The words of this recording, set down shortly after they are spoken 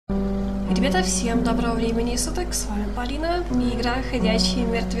Ребята, всем доброго времени суток, с вами Полина и игра «Ходячие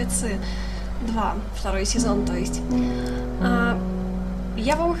мертвецы 2», второй сезон, то есть.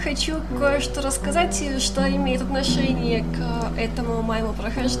 Я вам хочу кое-что рассказать, что имеет отношение к этому моему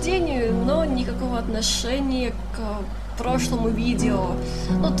прохождению, но никакого отношения к прошлому видео,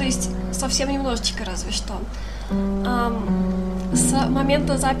 ну то есть совсем немножечко разве что. С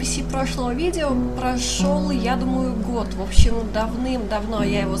момента записи прошлого видео прошел, я думаю, год. В общем, давным-давно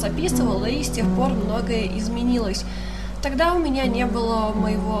я его записывала, и с тех пор многое изменилось. Тогда у меня не было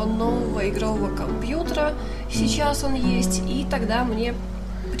моего нового игрового компьютера, сейчас он есть, и тогда мне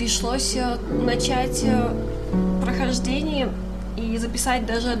пришлось начать прохождение и записать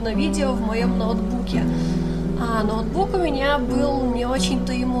даже одно видео в моем ноутбуке. А ноутбук у меня был не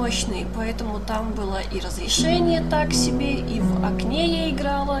очень-то и мощный, поэтому там было и разрешение так себе, и в окне я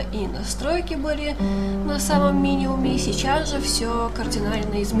играла, и настройки были на самом минимуме. Сейчас же все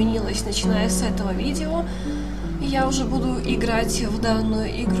кардинально изменилось. Начиная с этого видео, я уже буду играть в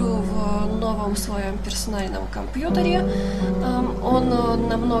данную игру в новом своем персональном компьютере. Он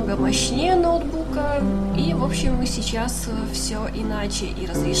намного мощнее ноутбука, и в общем сейчас все иначе, и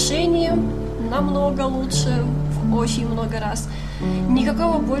разрешение намного лучше, в очень много раз.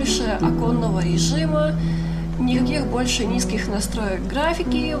 Никакого больше оконного режима, никаких больше низких настроек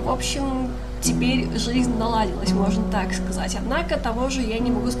графики. В общем, теперь жизнь наладилась, можно так сказать. Однако того же я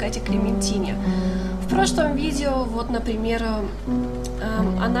не могу сказать о Клементине. В прошлом видео, вот, например,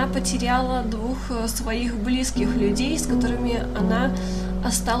 она потеряла двух своих близких людей, с которыми она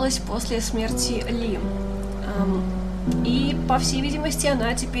осталась после смерти Ли. И, по всей видимости,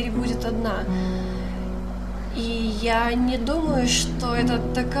 она теперь будет одна. И я не думаю, что это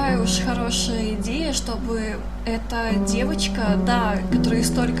такая уж хорошая идея, чтобы эта девочка, да, которой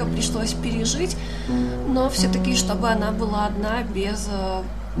столько пришлось пережить, но все-таки, чтобы она была одна, без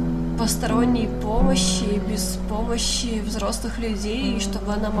посторонней помощи, без помощи взрослых людей,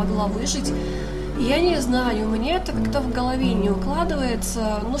 чтобы она могла выжить. Я не знаю, у меня это как-то в голове не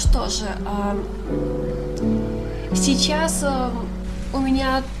укладывается. Ну что же, сейчас у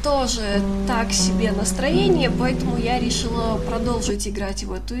меня тоже так себе настроение, поэтому я решила продолжить играть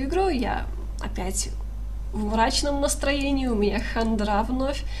в эту игру. Я опять в мрачном настроении, у меня хандра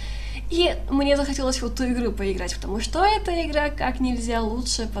вновь. И мне захотелось в эту игру поиграть, потому что эта игра как нельзя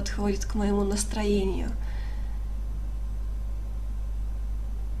лучше подходит к моему настроению.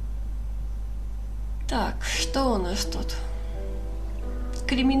 Так, что у нас тут?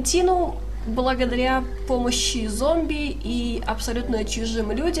 Клементину, благодаря помощи зомби и абсолютно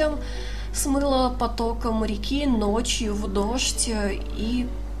чужим людям, смыло потоком реки ночью в дождь. И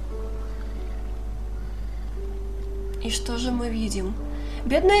что же мы видим?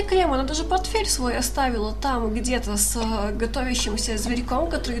 Бедная Клем, она даже портфель свой оставила там где-то с готовящимся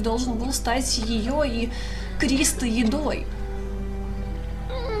зверьком, который должен был стать ее и Кристы едой.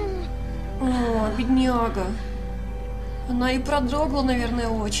 О, бедняга. Она и продрогла, наверное,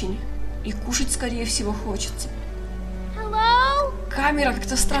 очень. И кушать, скорее всего, хочется. Hello? Камера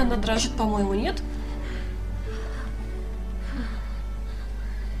как-то странно дрожит, по-моему, нет?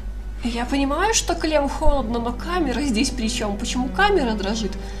 Я понимаю, что Клем холодно, но камера здесь при чем? Почему камера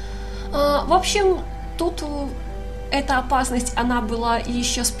дрожит? В общем, тут эта опасность, она была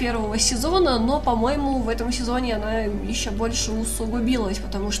еще с первого сезона, но, по-моему, в этом сезоне она еще больше усугубилась,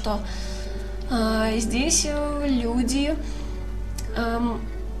 потому что здесь люди,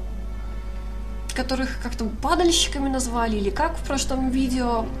 которых как-то падальщиками назвали, или как в прошлом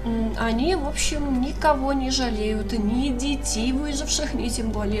видео, они, в общем, никого не жалеют, ни детей выживших, ни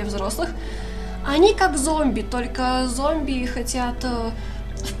тем более взрослых. Они как зомби, только зомби хотят...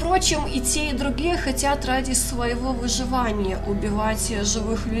 Впрочем, и те, и другие хотят ради своего выживания убивать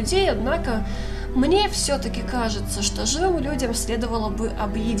живых людей, однако мне все-таки кажется, что живым людям следовало бы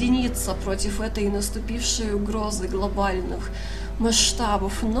объединиться против этой наступившей угрозы глобальных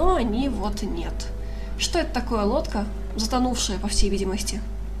масштабов, но они вот нет. Что это такое, лодка, затонувшая, по всей видимости?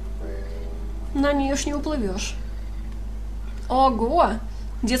 На нее ж не уплывешь. Ого!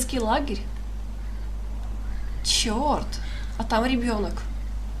 Детский лагерь. Черт! А там ребенок.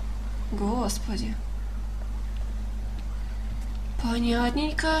 Господи.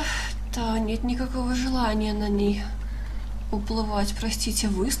 Понятненько. Да, нет никакого желания на ней уплывать. Простите,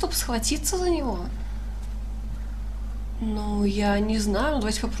 выступ, схватиться за него? Ну, я не знаю,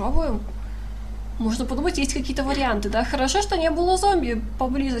 давайте попробуем. Можно подумать, есть какие-то варианты, да? Хорошо, что не было зомби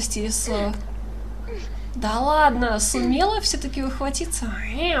поблизости с... Да ладно, сумела все-таки ухватиться?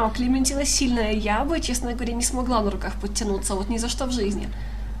 Клементина сильная. Я бы, честно говоря, не смогла на руках подтянуться, вот ни за что в жизни.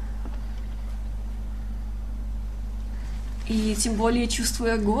 И тем более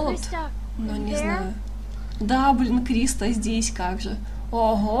чувствуя голод. Но не знаю. Да, блин, Криста здесь как же.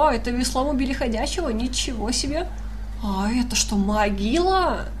 Ого, это веслом убили ходячего? Ничего себе. А это что,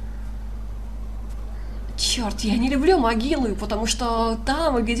 могила? Черт, я не люблю могилы, потому что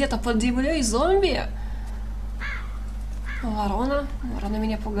там и где-то под землей зомби. Ворона. Ворона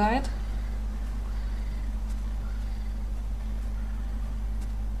меня пугает.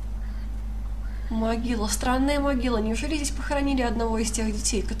 Могила. Странная могила. Неужели здесь похоронили одного из тех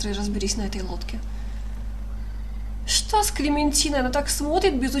детей, которые разбились на этой лодке? Что с Клементиной? Она так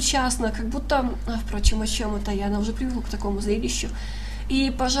смотрит безучастно, как будто... впрочем, о чем это я? Она уже привыкла к такому зрелищу. И,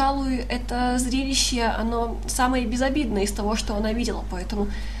 пожалуй, это зрелище, оно самое безобидное из того, что она видела, поэтому,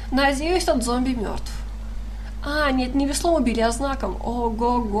 надеюсь, тот зомби мертв. А, нет, не веслом убили, а знаком.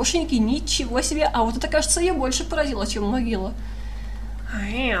 Ого, гошеньки, ничего себе. А вот это, кажется, ее больше поразило, чем могила.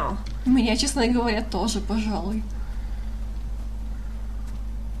 Меня, честно говоря, тоже, пожалуй.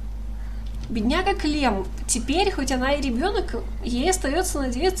 Бедняга Клем. Теперь, хоть она и ребенок, ей остается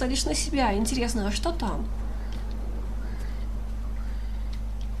надеяться лишь на себя. Интересно, а что там?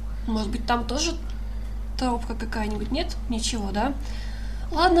 Может быть, там тоже тропка какая-нибудь? Нет? Ничего, да?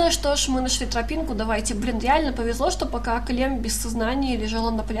 Ладно, что ж, мы нашли тропинку, давайте. Блин, реально повезло, что пока Клем без сознания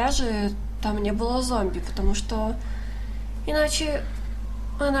лежала на пляже, там не было зомби, потому что иначе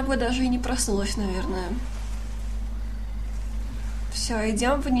она бы даже и не проснулась, наверное. Все,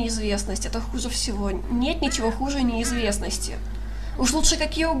 идем в неизвестность. Это хуже всего. Нет ничего хуже неизвестности. Уж лучше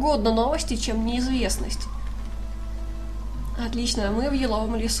какие угодно новости, чем неизвестность. Отлично, мы в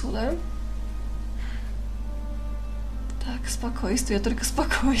еловом лесу, да? Так, спокойствие, только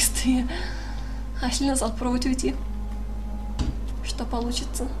спокойствие. А если назад пробовать уйти? Что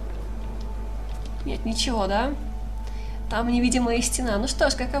получится? Нет, ничего, да? Там невидимая стена. Ну что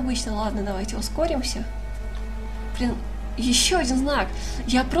ж, как обычно, ладно, давайте ускоримся. Блин, еще один знак.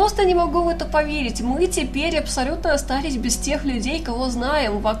 Я просто не могу в это поверить. Мы теперь абсолютно остались без тех людей, кого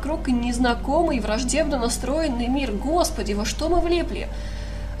знаем. Вокруг незнакомый, враждебно настроенный мир. Господи, во что мы влипли?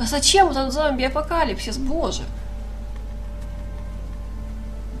 А зачем этот зомби-апокалипсис? Боже.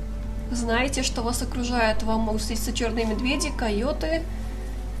 Знаете, что вас окружает? Вам могут встретиться черные медведи, койоты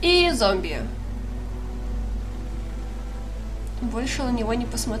и зомби. Больше на него не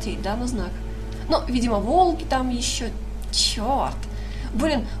посмотреть, да, на знак? Ну, видимо, волки там еще. Черт.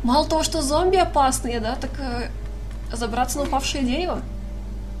 Блин, мало того, что зомби опасные, да, так забраться на упавшее дерево?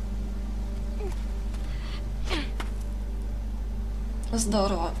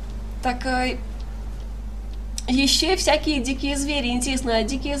 Здорово. Так, еще и всякие дикие звери. Интересно, а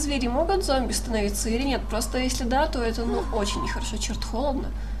дикие звери могут зомби становиться или нет? Просто если да, то это, ну, очень нехорошо. Черт, холодно.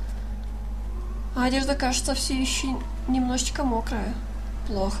 А одежда, кажется, все еще немножечко мокрая.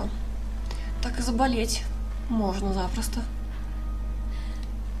 Плохо. Так и заболеть можно запросто.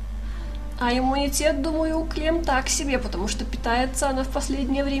 А иммунитет, думаю, у Клем так себе, потому что питается она в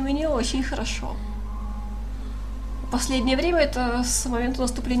последнее время не очень хорошо. Последнее время это с момента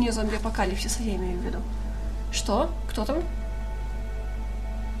наступления зомби-апокалипсиса, я имею в виду. Что? Кто там?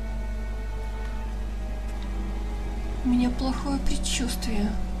 У меня плохое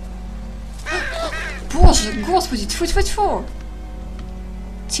предчувствие. Боже, господи, тьфу-тьфу-тьфу!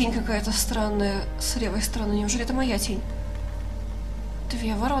 Тень какая-то странная с левой стороны. Неужели это моя тень?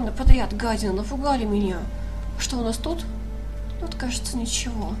 Две вороны подряд, гадины, напугали меня. Что у нас тут? Тут, кажется,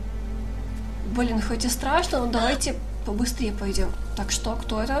 ничего. Блин, хоть и страшно, но давайте побыстрее пойдем. Так, что?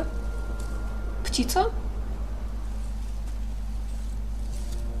 Кто это? Птица?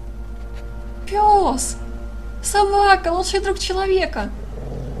 Пес! Собака! Лучший друг человека!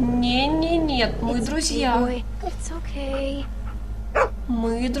 Не-не-нет, мы друзья.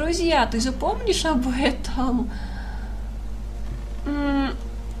 Мы друзья, ты же помнишь об этом?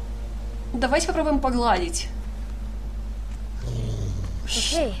 Давайте попробуем погладить.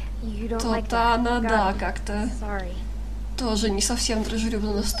 Что-то она, да, как-то тоже не совсем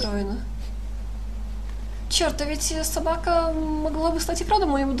дружелюбно настроена. Черт, а ведь собака могла бы стать и правда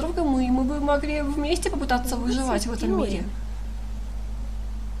моим другом, и мы бы могли вместе попытаться выживать в этом мире.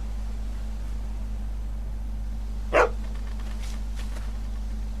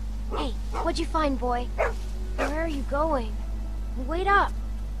 What'd you find, boy? Where are you going? Wait up!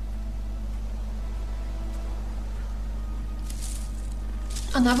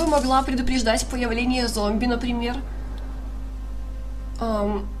 Она бы могла предупреждать появление зомби, например.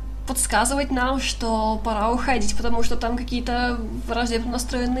 Подсказывать нам, что пора уходить, потому что там какие-то враждебно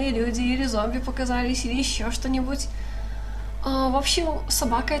настроенные люди или зомби показались, или еще что-нибудь. В общем,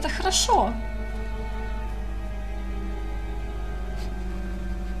 собака — это хорошо.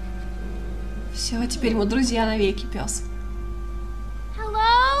 Все, теперь мы друзья навеки, пес.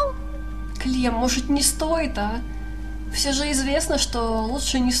 Hello? Клем, может, не стоит, а? Все же известно, что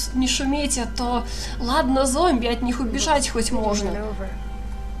лучше не шуметь, а то... Ладно, зомби, от них убежать хоть можно.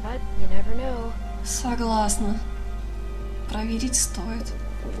 Согласна. Проверить стоит.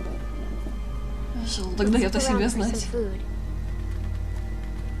 Желудок дает о себе знать.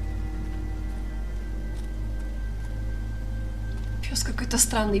 Пес какой-то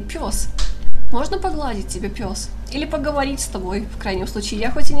странный. Пес. Можно погладить тебя, пес? Или поговорить с тобой, в крайнем случае.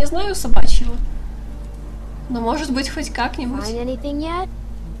 Я хоть и не знаю собачьего, но может быть хоть как-нибудь.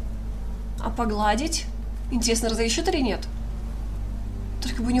 А погладить? Интересно, разрешит или нет?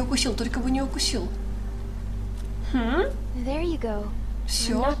 Только бы не укусил, только бы не укусил.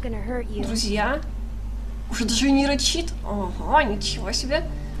 Все, друзья. Уже даже не рычит. Ого, ничего себе.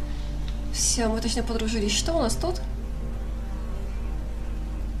 Все, мы точно подружились. Что у нас тут?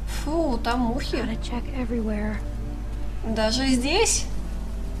 Фу, там мухи. Даже здесь?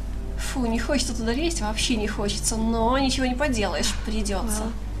 Фу, не хочется туда лезть, вообще не хочется, но ничего не поделаешь, придется.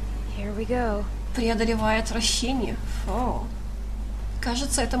 Преодолевая отвращение. Фу.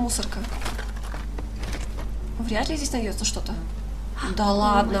 Кажется, это мусорка. Вряд ли здесь найдется что-то. Да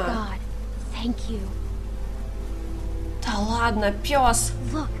ладно. Да ладно, пес.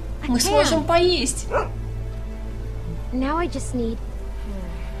 Мы сможем поесть.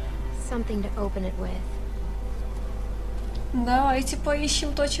 Давайте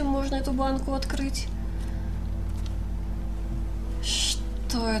поищем то, чем можно эту банку открыть.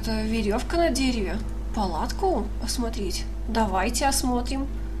 Что это? Веревка на дереве? Палатку осмотреть? Давайте осмотрим.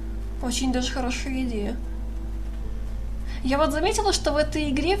 Очень даже хорошая идея. Я вот заметила, что в этой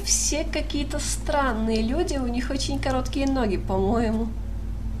игре все какие-то странные люди, у них очень короткие ноги, по-моему.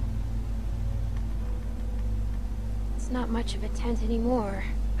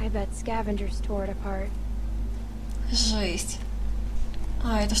 Жесть.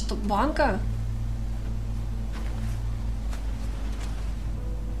 А, это что, банка?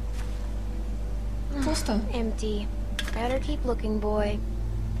 Пусто.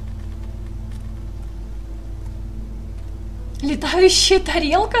 Летающая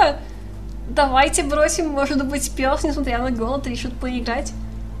тарелка? Давайте бросим, может быть, пес, несмотря на голод, решит поиграть.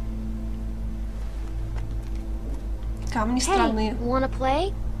 Камни странные.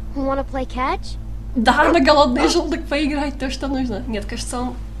 Да, на голодный желудок поиграть, то, что нужно. Нет, кажется,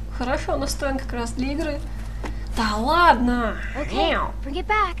 он хорошо настроен как раз для игры. Да ладно!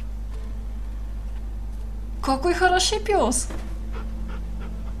 Какой хороший пес!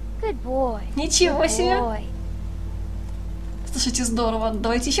 Ничего себе! Слушайте, здорово.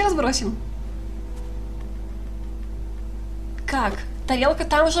 Давайте еще раз бросим. Как? Тарелка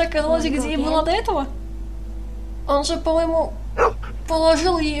там же оказалась, где и была до этого? Он же, по-моему,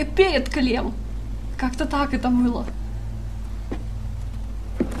 положил ее перед Клем. Как-то так это было.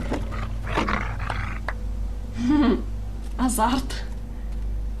 Азарт.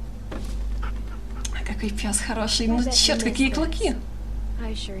 Какой пес хороший. Ну, черт, какие клыки.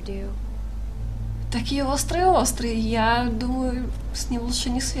 Такие острые-острые. Я думаю, с ним лучше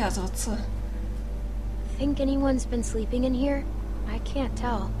не связываться.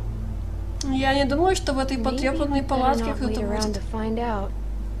 Я не думаю, что в этой потрепанной палатке кто-то будет.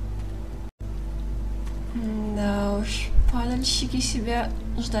 Да уж, падальщики себя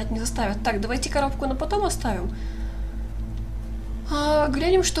ждать не заставят. Так, давайте коробку на потом оставим.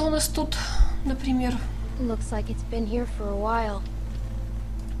 Глянем, что у нас тут, например.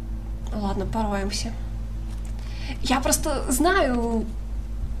 Ладно, порваемся. Я просто знаю...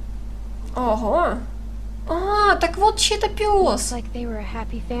 Ого! А, так вот чей-то пес.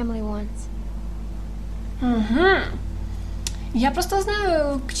 Угу. Я просто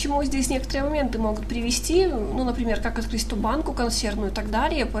знаю, к чему здесь некоторые моменты могут привести. Ну, например, как открыть ту банку консервную и так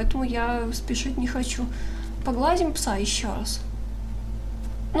далее. Поэтому я спешить не хочу. Погладим пса еще раз.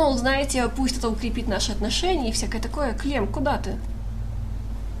 Ну, знаете, пусть это укрепит наши отношения и всякое такое. Клем, куда ты?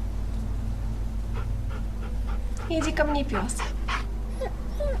 Иди ко мне, пес.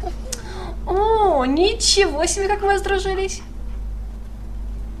 О, ничего себе, как мы сдружились.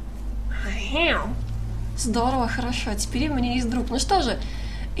 Здорово, хорошо. Теперь у меня есть друг. Ну что же,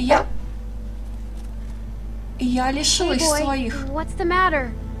 я лишилась своих.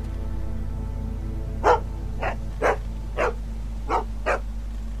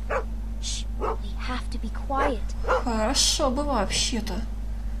 Хорошо бы вообще-то.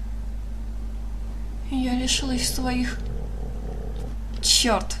 Я лишилась своих...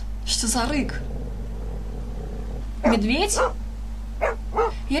 Черт, что за рык? Медведь?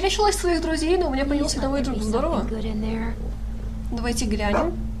 Я лишилась своих друзей, но у меня появился новый друг. Здорово. Давайте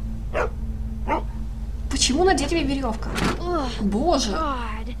глянем. Почему на дереве веревка? Боже.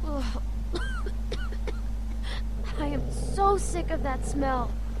 I am so sick of that smell.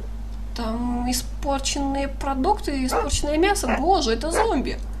 Там испорченные продукты, испорченное мясо. Боже, это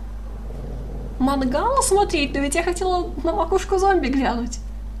зомби. Мангал смотреть? Но ведь я хотела на макушку зомби глянуть.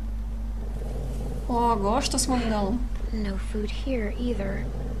 Ого, что с мангалом? No food here either.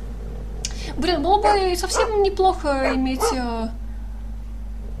 Блин, было бы совсем неплохо иметь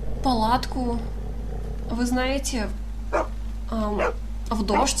палатку. Вы знаете, в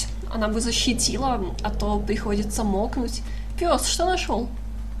дождь она бы защитила, а то приходится мокнуть. Пес, что нашел?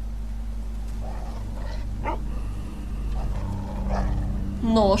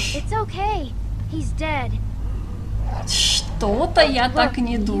 Нож. It's okay. He's dead. Что-то я так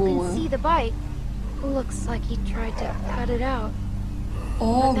не думаю. Looks like he tried to cut it out.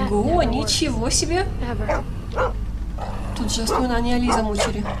 Ого, ничего себе! Ever. Тут же вспоминания Лизы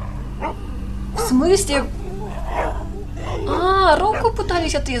мучили. В смысле? А, руку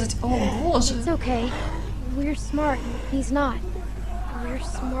пытались отрезать. О, боже. It's okay. We're smart. He's not. We're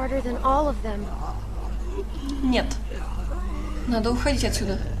smarter than all of them. Нет. Надо уходить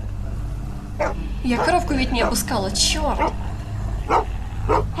отсюда. Я коровку ведь не обыскала, черт!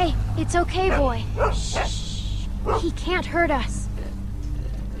 Hey, it's okay, boy. Shh. He can't hurt us.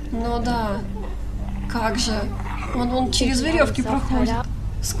 Ну да. Как же? Он через веревки проходит.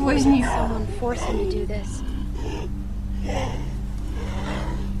 Сквозь них. Someone forced him to do this.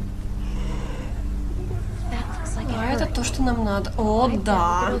 That looks like it А это hurt. то, что нам надо. О,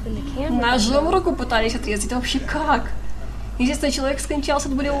 да. Ножом руку пытались отрезать. Это вообще как? Единственный человек скончался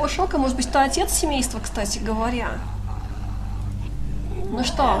от болевого шока. Может быть, это отец семейства, кстати говоря. Ну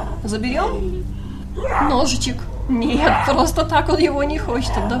что, заберем? Ножичек. Нет, просто так он его не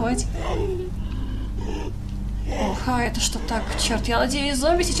хочет отдавать. Ох, а это что так? Черт, я надеюсь,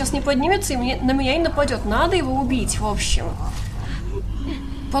 зомби сейчас не поднимется и на меня не нападет. Надо его убить, в общем.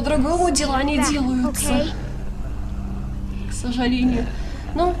 По-другому дела не делаются. К сожалению.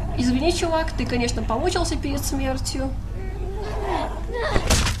 Ну, извини, чувак, ты, конечно, помучился перед смертью.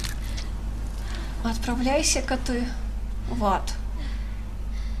 Отправляйся-ка ты в ад.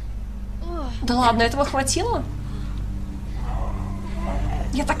 Да ладно, этого хватило?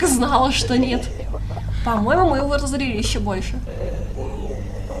 Я так и знала, что нет. По-моему, мы его разорили еще больше.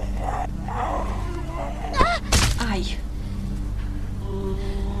 Ай.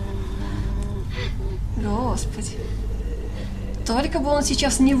 Господи. Только бы он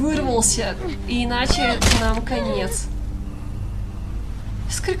сейчас не вырвался, иначе нам конец.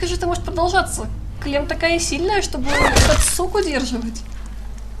 Сколько же это может продолжаться? Клем такая сильная, чтобы этот сук удерживать.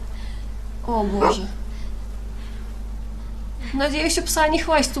 О боже. Надеюсь, у пса не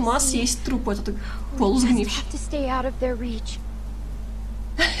хватит ума съесть труп этот полусгнивший.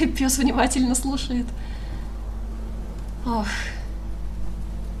 Пес внимательно слушает. Ох.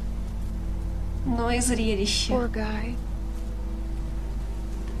 Ну и зрелище.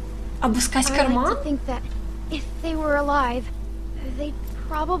 Обыскать карман?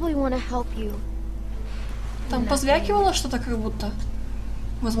 Там позвякивало что-то как будто.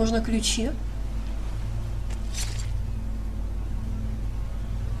 Возможно, ключи.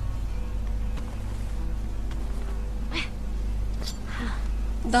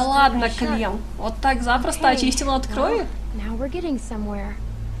 Да ладно, Клем. Вот так запросто очистила от крови?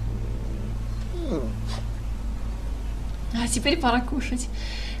 А теперь пора кушать.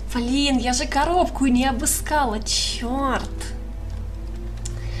 Блин, я же коробку не обыскала, черт.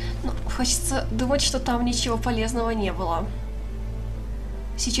 Ну, хочется думать, что там ничего полезного не было.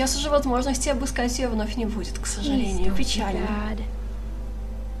 Сейчас уже возможности обыскать ее вновь не будет, к сожалению. Печально.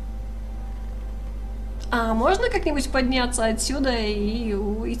 А можно как-нибудь подняться отсюда и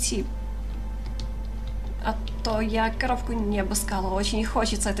уйти? А то я коробку не обыскала. Очень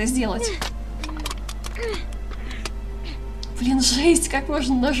хочется это сделать. Блин, жесть, как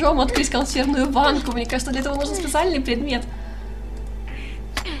можно ножом открыть консервную банку? Мне кажется, для этого нужен специальный предмет.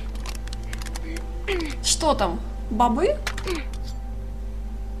 Что там? Бобы?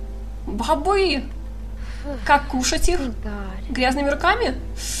 Бобы! Как кушать их? Грязными руками?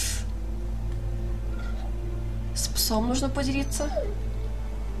 С псом нужно поделиться.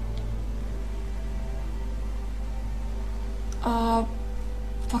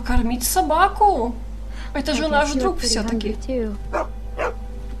 Покормить собаку? Это же наш друг все-таки.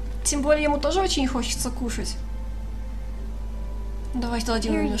 Тем более ему тоже очень хочется кушать. Давайте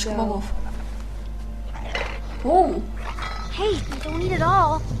дадим немножко бобов. Оу!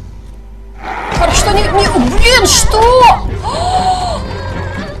 Хорошо, не... Блин, что?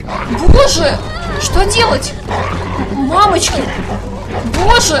 Боже! Что делать? Мамочки!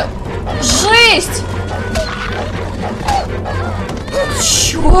 Боже! Жесть!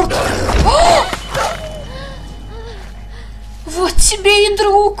 Черт! тебе и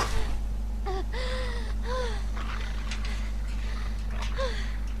друг.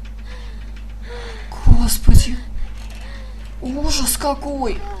 Господи. Ужас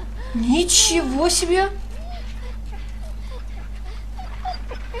какой. Ничего себе.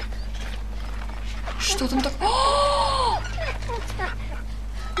 Что там так?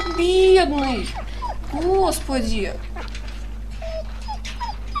 Бедный. Господи.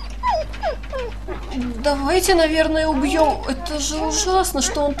 Давайте, наверное, убьем. Это же ужасно,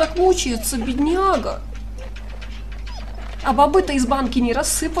 что он так мучается, бедняга. А бобы-то из банки не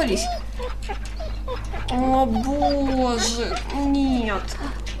рассыпались. О, боже. Нет.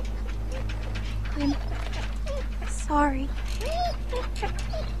 Sorry.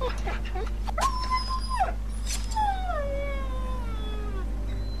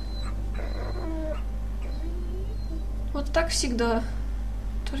 Вот так всегда.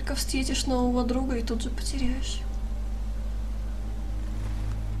 Только встретишь нового друга и тут же потеряешь.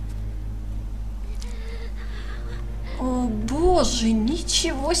 О боже,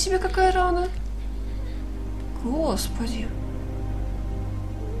 ничего себе, какая рана. Господи.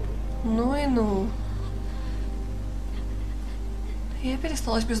 Ну и ну. Я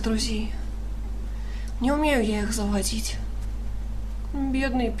пересталась без друзей. Не умею я их заводить.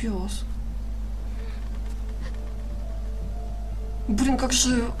 Бедный пес. Блин, как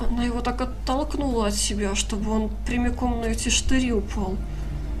же она его так оттолкнула от себя, чтобы он прямиком на эти штыри упал.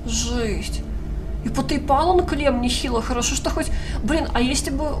 Жесть. И потрепал он Клем нехило. Хорошо, что хоть... Блин, а если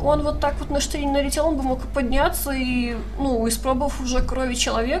бы он вот так вот на штыри налетел, он бы мог подняться и, ну, испробовав уже крови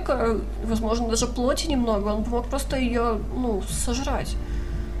человека, возможно, даже плоти немного, он бы мог просто ее, ну, сожрать.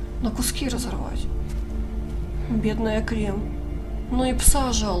 На куски разорвать. Бедная Клем. Ну и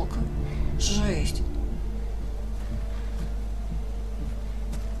пса жалко. Жесть.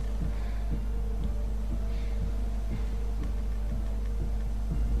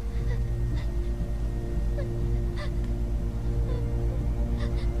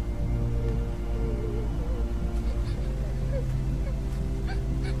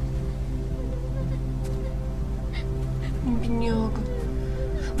 Бедняга.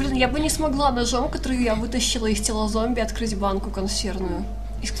 Блин, я бы не смогла ножом, который я вытащила из тела зомби, открыть банку консервную,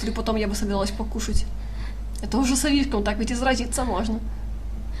 из которой потом я бы собиралась покушать. Это уже слишком, так ведь и заразиться можно.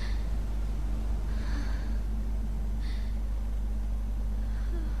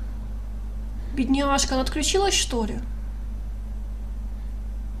 Бедняжка, она отключилась, что ли?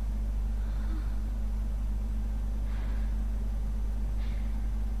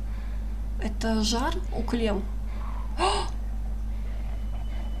 Это жар у Клем?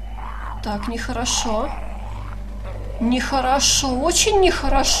 Так, нехорошо. Нехорошо, очень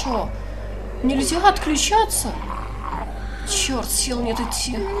нехорошо. Нельзя отключаться. Черт, сил нет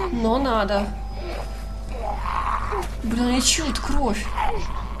идти. Но надо. Блин, они чуют кровь.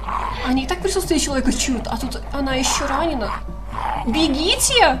 Они и так присутствие человека чуют, а тут она еще ранена.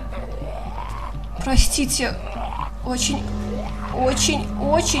 Бегите! Простите. Очень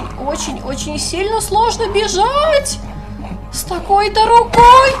сильно сложно бежать с такой-то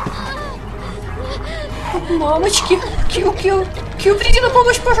рукой. Мамочки, Кью, приди на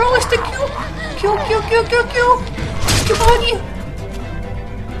помощь, пожалуйста, Кью, помоги.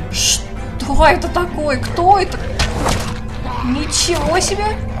 Что это такое? Кто это? Ничего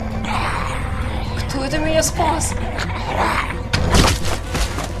себе! Кто это меня спас?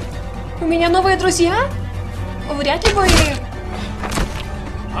 У меня новые друзья? Вряд ли бы...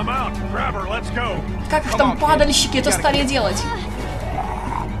 Как их там падальщики это стали делать?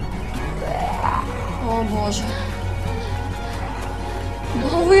 О боже.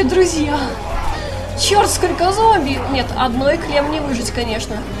 Новые друзья. Черт, сколько зомби. Нет, одной Клем не выжить,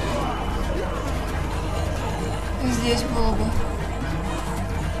 конечно. Здесь было бы.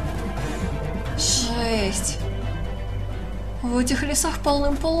 Жесть. В этих лесах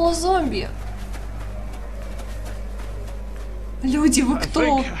полным-полно зомби. Люди, вы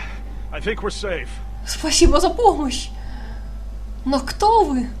кто? Спасибо за помощь. Но кто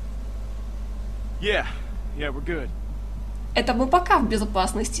вы? Это мы пока в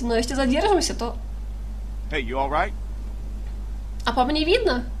безопасности, но если задержимся, то... А по мне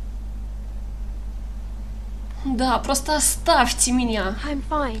видно? Да, просто оставьте меня.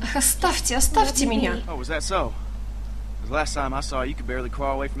 Ах, оставьте меня.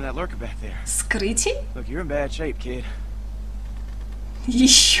 Скрытие?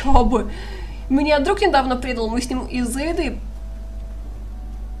 Еще бы. Меня друг недавно предал, мы с ним из-за еды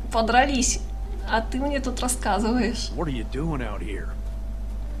подрались. А ты мне тут рассказываешь.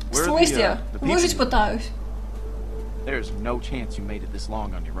 В смысле? Выжить пытаюсь.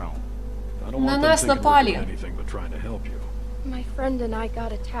 На нас напали. My friend and I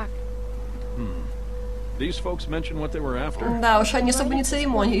got attacked. These folks mentioned what they were after. Да уж, они особо не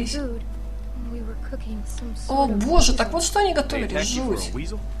церемонились. We were cooking some О sort of боже, так вот что они They готовили, attacked you for жуть. a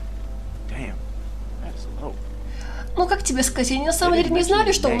weasel? Damn, that's low. Ну как тебе сказать, они на самом деле не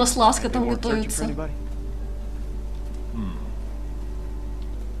знали, что у нас ласка там готовится.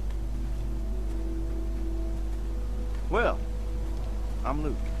 Well, I'm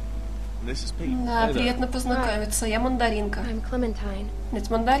Luke. This is Pete. Да, приятно познакомиться. Я мандаринка. I'm Clementine. Ведь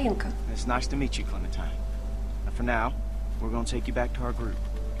мандаринка. It's nice to meet you, Clementine. And for now, we're gonna take you back to our group.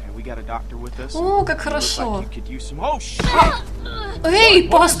 Okay, we got a doctor with us. О, как хорошо. You could use some... Oh shit! Эй,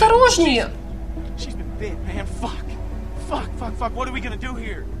 поосторожнее! She's been bit, man. Fuck. What are we gonna do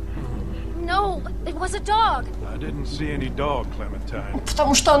here? No, it was a dog. I didn't see any dog, Clementine.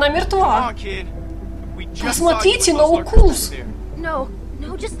 Потому что она мертва. Come on, kid. We just Посмотрите saw you на with our укус. there. No,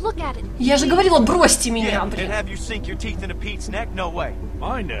 just look at it. Я же говорила, бросьте меня, And блин. have you sink your teeth into Pete's neck? No way.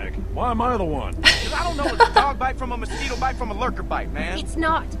 My neck? Why am I the one? 'Cause I don't know if it's a dog bite from a mosquito bite from a lurker bite, man. It's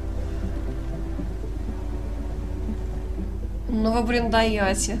not. Ну вы, блин,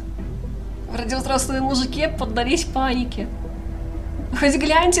 даете. Вроде взрослые мужики поддались панике. Хоть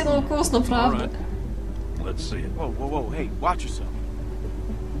гляньте на укус, ну правда. Let's see it. Whoa, hey, watch yourself.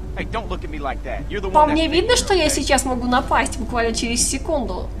 Hey, don't look at me like that. You're the По one that мне bit видно, me, что я okay? сейчас могу напасть буквально через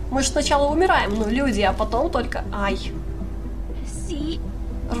секунду. Мы же сначала умираем, ну люди, а потом только... Ай. See?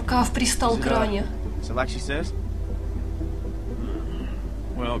 Рукав пристал к ране. So like she says?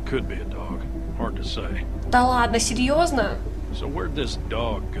 Well, could be a dog. Hard to say. Да ладно, серьезно? So where'd this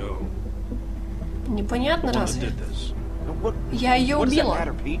dog go? Непонятно One that разве? did this. Я ее What does that убила.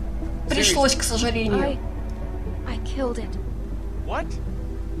 matter, Pete? Пришлось, к сожалению. I killed it. What?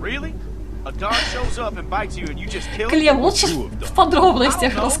 Really? A dog shows up and bites you and you just kill it? Клем, лучше в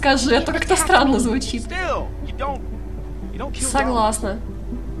подробностях расскажи, а то как-то странно звучит. Still, you don't kill dogs. Согласна.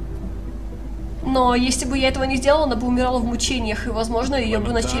 Но если бы я этого не сделала, она бы умирала в мучениях, и, возможно, ее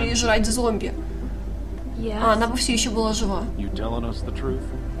бы начали жрать зомби. А она бы все еще была жива. You telling us the truth?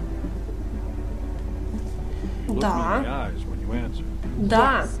 Look me in the Да. eyes when you answer.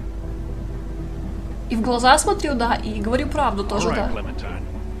 Да. И в глаза смотрю, да, и говорю правду All тоже, right, да. Clementine.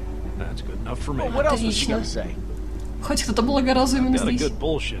 That's good enough for me. Well, what else was she Отлично. gonna say? Хоть кто-то благоразумен Got a здесь. good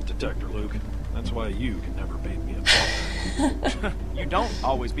bullshit detector, Luke. That's why you can never beat me up. You don't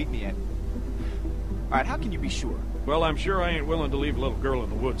always beat me at. All right, how can you be sure? Well, I'm sure I ain't willing to leave a little girl in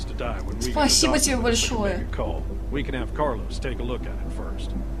the woods to die when we get a Спасибо doctor тебе that can большое. make a call. We can have Carlos take a look at it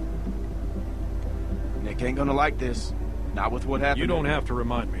first. Nick ain't gonna like this. Not with what happened. You don't have to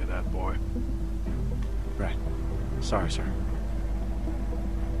remind me of that, boy. Right. Sorry, sir.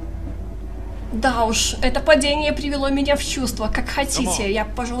 Да уж, это падение привело меня в чувство. Как хотите, я,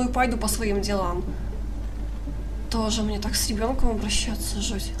 пожалуй, пойду по своим делам. Тоже мне так с ребенком обращаться,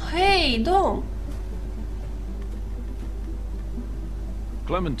 жуть. Эй, дом!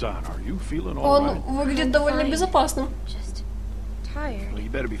 Clementine, are you feeling all Он right? выглядит довольно безопасным. Just tired. Well, you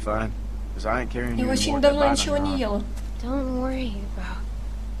better be fine, because I ain't carrying И you очень anymore. давно Goodbye, ничего не Nana. ела. Don't worry about.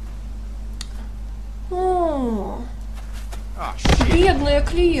 О, Oh, shit. бедная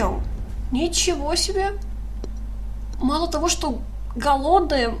Клем. Ничего себе. Мало того, что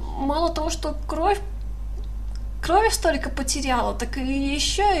голодная, мало того, что крови столько потеряла, так и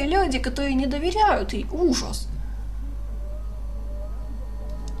еще и люди, которые не доверяют ей. Ужас.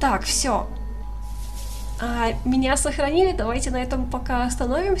 Так, все. Меня сохранили, давайте на этом пока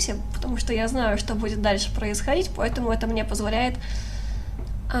остановимся, потому что я знаю, что будет дальше происходить, поэтому это мне позволяет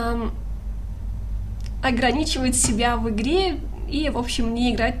ограничивать себя в игре и, в общем,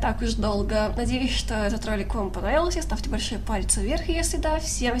 не играть так уж долго. Надеюсь, что этот ролик вам понравился. Ставьте большой палец вверх, если да.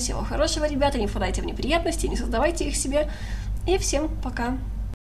 Всем всего хорошего, ребята. Не впадайте в неприятности, не создавайте их себе. И всем пока.